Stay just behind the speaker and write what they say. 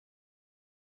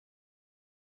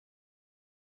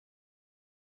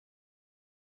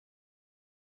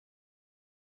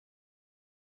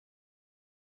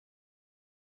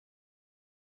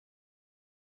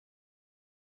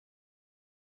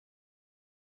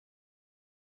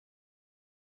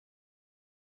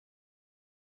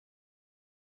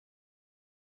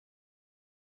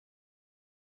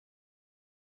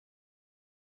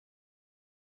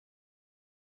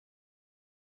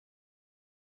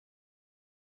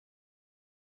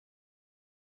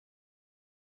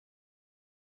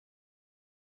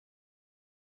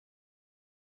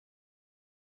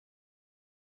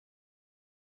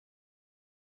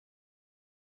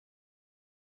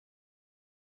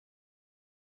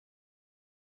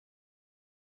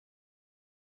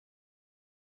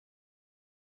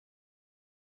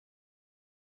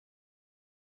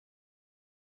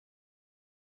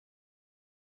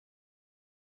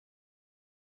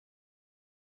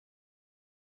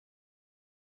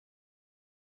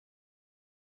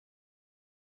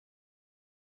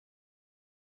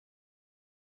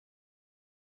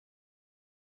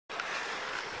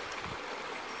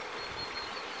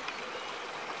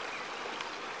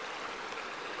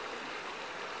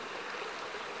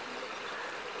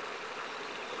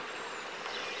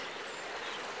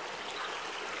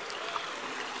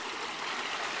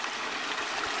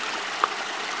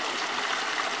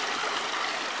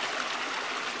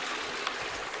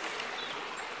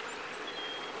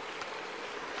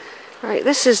Right,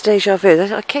 this is deja vu.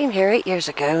 I came here 8 years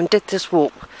ago and did this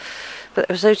walk, but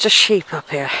there was loads of sheep up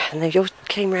here and they all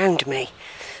came round me.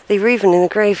 They were even in the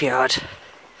graveyard.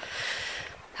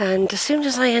 And as soon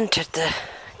as I entered the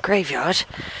graveyard,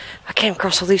 I came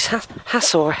across all these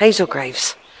Hasell or hazel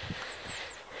graves.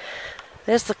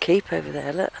 There's the keep over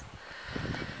there, look.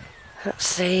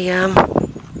 That's the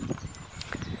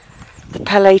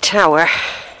Palais Tower.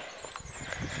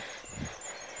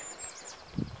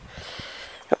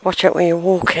 Watch out when you're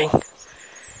walking.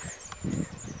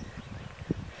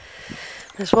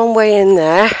 There's one way in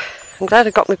there. I'm glad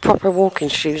I got my proper walking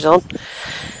shoes on.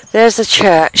 There's the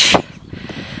church.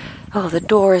 Oh, the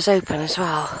door is open as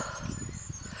well.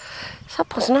 It's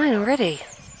 9:30 already.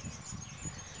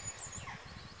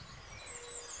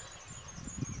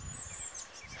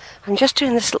 I'm just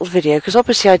doing this little video because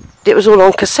obviously it was all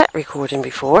on cassette recording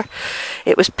before.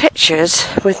 It was pictures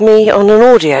with me on an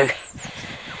audio.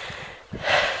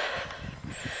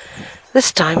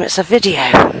 This time it's a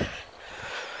video.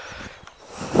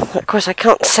 Of course I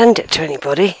can't send it to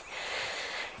anybody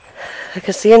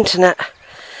because the internet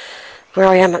where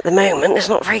I am at the moment is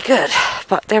not very good,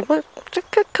 but there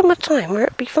could come a time where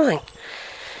it'd be fine.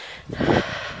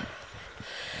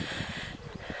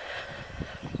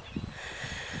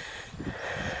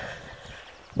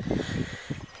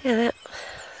 Yeah,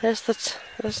 there's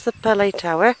the Palais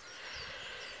Tower.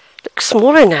 Looks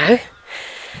smaller now.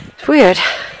 It's weird.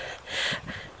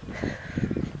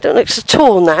 Don't look so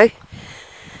tall now.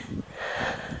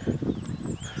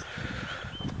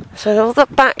 So all the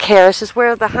back here, this is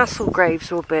where the Hasell graves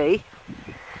will be,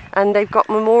 and they've got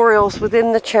memorials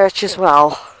within the church as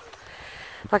well.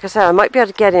 Like I said, I might be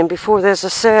able to get in before there's a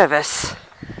service.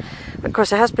 But of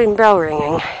course, there has been bell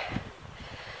ringing.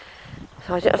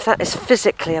 So I don't know if that is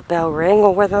physically a bell ring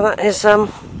or whether that is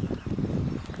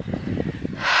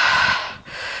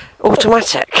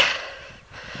automatic.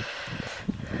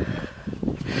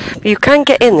 But you can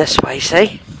get in this way,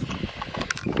 see?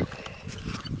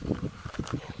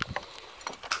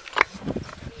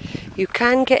 You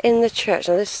can get in the church.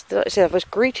 Now this, like I said, I was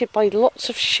greeted by lots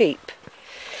of sheep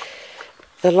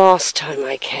the last time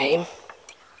I came.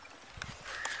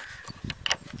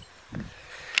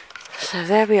 So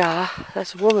there we are.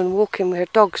 There's a woman walking with her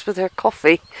dogs with her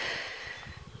coffee.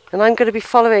 And I'm going to be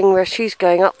following where she's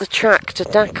going up the track to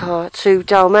Dacre to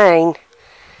Dalmain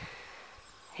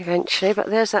eventually. But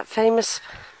there's that famous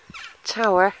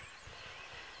tower.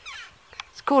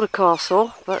 It's called a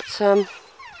castle, but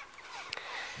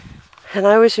and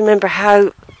I always remember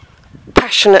how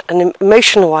passionate and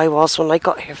emotional I was when I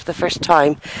got here for the first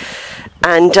time.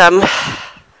 And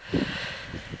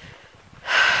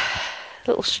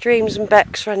little streams and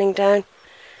becks running down.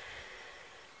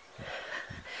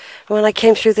 When I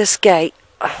came through this gate,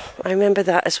 I remember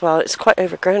that as well. It's quite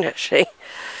overgrown actually.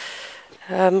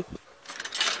 Oh,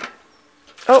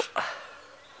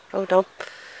 hold on.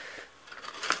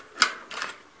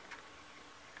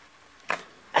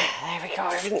 There we go.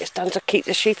 Everything is done to keep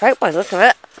the sheep out by the look of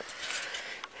it.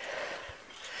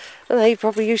 And they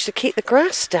probably used to keep the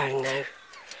grass down now.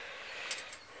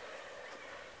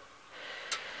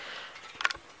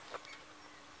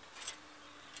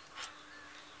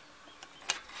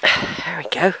 There we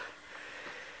go.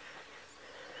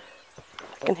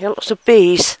 I can hear lots of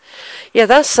bees. Yeah,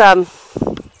 that's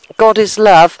God is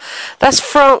Love. That's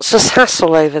Francis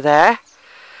Hasell over there.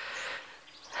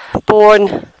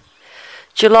 Born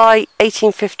July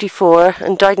 1854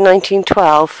 and died in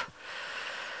 1912.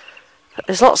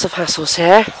 There's lots of Hasells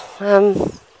here.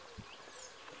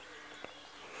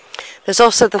 There's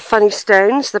also the funny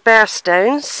stones, the bear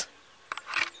stones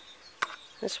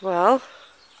as well.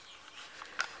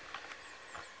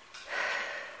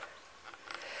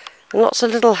 And lots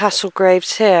of little Hasell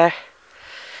graves here.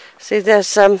 See,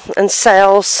 there's and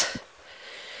cells.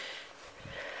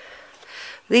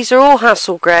 These are all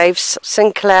Hasell graves.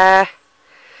 Sinclair.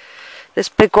 This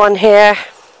big one here.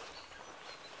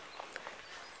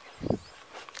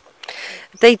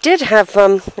 They did have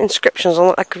inscriptions on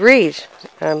that I could read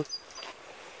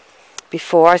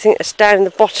before. I think it's down in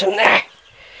the bottom there.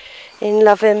 In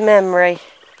loving memory.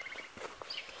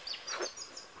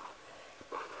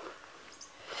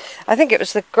 I think it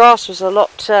was the grass was a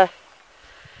lot, but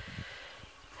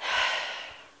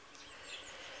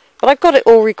I've got it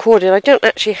all recorded. I don't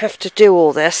actually have to do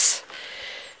all this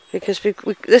because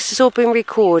this has all been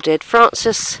recorded.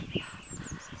 Frances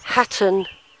Hatton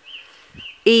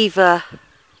Eva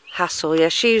Hasell, yeah,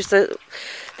 she's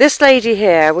this lady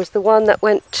here was the one that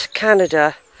went to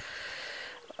Canada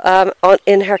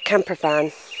in her camper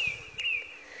van.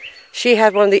 She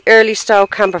had one of the early style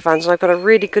camper vans, and I've got a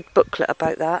really good booklet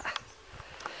about that.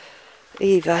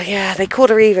 Eva, yeah, they called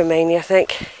her Eva mainly, I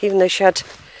think, even though she had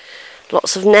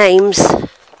lots of names. So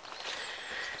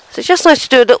it's just nice to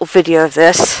do a little video of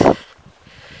this.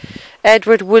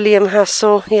 Edward William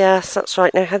Hasell, yes, that's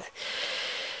right now.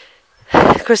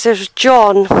 Of course, there's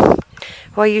John,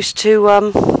 who I used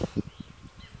to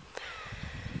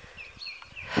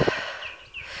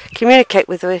communicate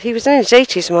with. He was in his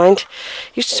 80s, mind.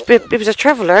 He was a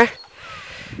traveller,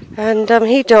 and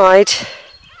he died.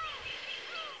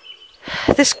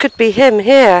 This could be him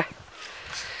here.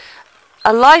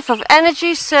 A life of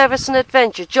energy, service and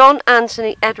adventure. John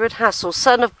Anthony Edward Hasell,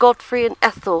 son of Godfrey and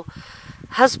Ethel,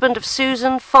 husband of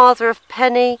Susan, father of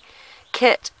Penny,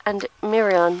 Kit and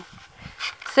Miriam.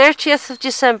 30th of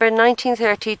December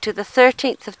 1930 to the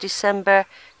 13th of December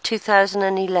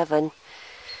 2011.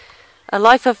 A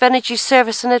life of energy,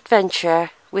 service and adventure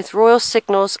with Royal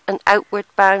Signals and Outward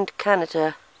Bound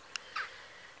Canada.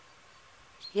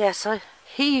 Yes,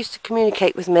 he used to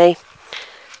communicate with me.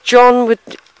 John would,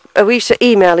 we used to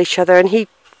email each other, and he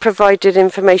provided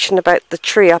information about the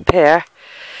tree up here.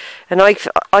 And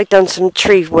I'd done some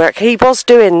tree work. He was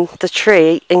doing the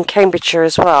tree in Cambridgeshire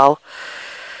as well.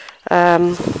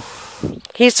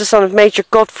 He's the son of Major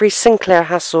Godfrey Sinclair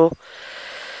Hasell,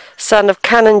 son of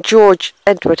Canon George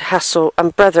Edward Hasell,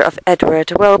 and brother of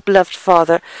Edward, a well-beloved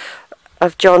father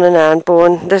of John and Anne,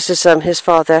 born, this is his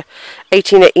father,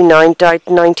 1889, died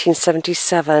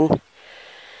 1977.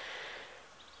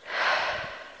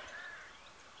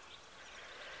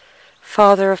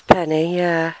 Father of Penny,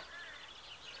 yeah.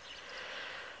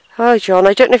 Oh, John,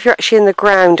 I don't know if you're actually in the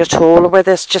ground at all, or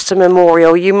whether it's just a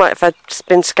memorial. You might have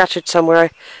been scattered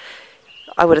somewhere.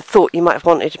 I would have thought you might have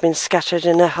wanted to have been scattered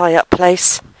in a high-up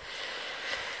place.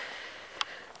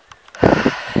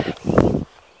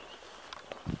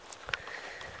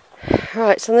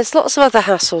 Right, so there's lots of other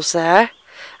Hassells there.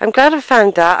 I'm glad I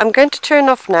found that. I'm going to turn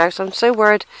off now, so I'm so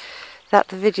worried that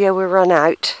the video will run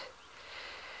out.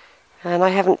 And I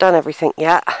haven't done everything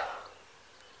yet.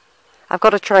 I've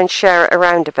got to try and share it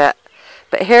around a bit.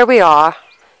 But here we are,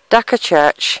 Dacre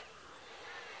Church.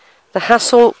 The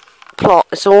Hasell plot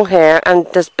is all here, and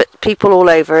there's people all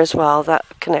over as well that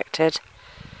are connected.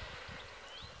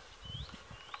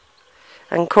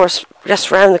 And of course,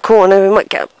 just round the corner we might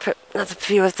get another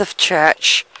view of the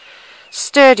church.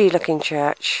 Sturdy looking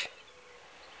church.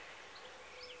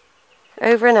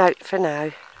 Over and out for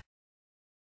now.